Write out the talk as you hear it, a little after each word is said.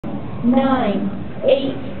9,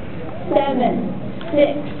 8, 7,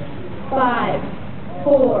 6, 5,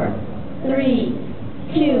 4, 3,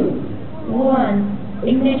 2, 1,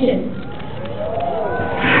 ignition.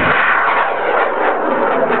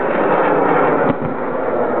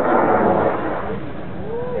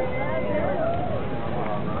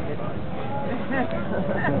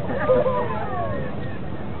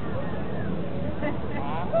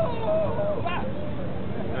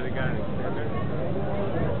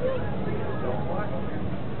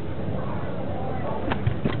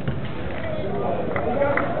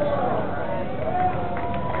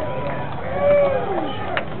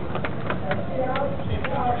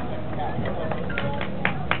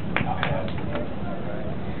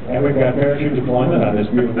 And we've got parachute deployment on this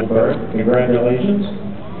beautiful bird. Congratulations.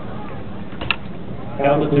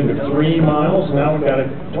 Altitude of 3 miles. Now we've got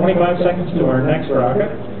 25 seconds to our next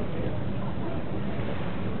rocket.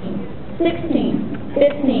 16,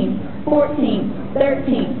 15, 14,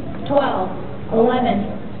 13, 12,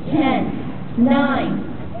 11, 10,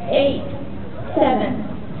 9, 8,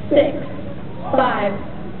 7, 6, 5,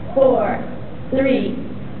 4, 3,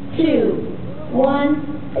 2,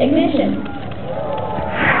 1, ignition.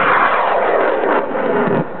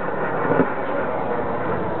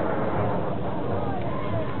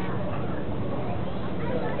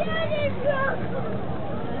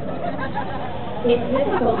 It's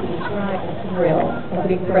difficult to describe the thrill of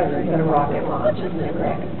being present at a rocket launch, isn't it,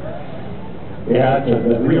 Greg? Yeah,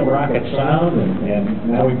 it's a real rocket sound, and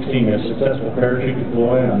now we've seen a successful parachute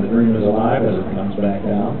deploy on the Dream is Alive as it comes back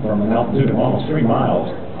down from an altitude of almost 3 miles.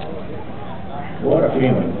 What a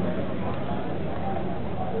feeling.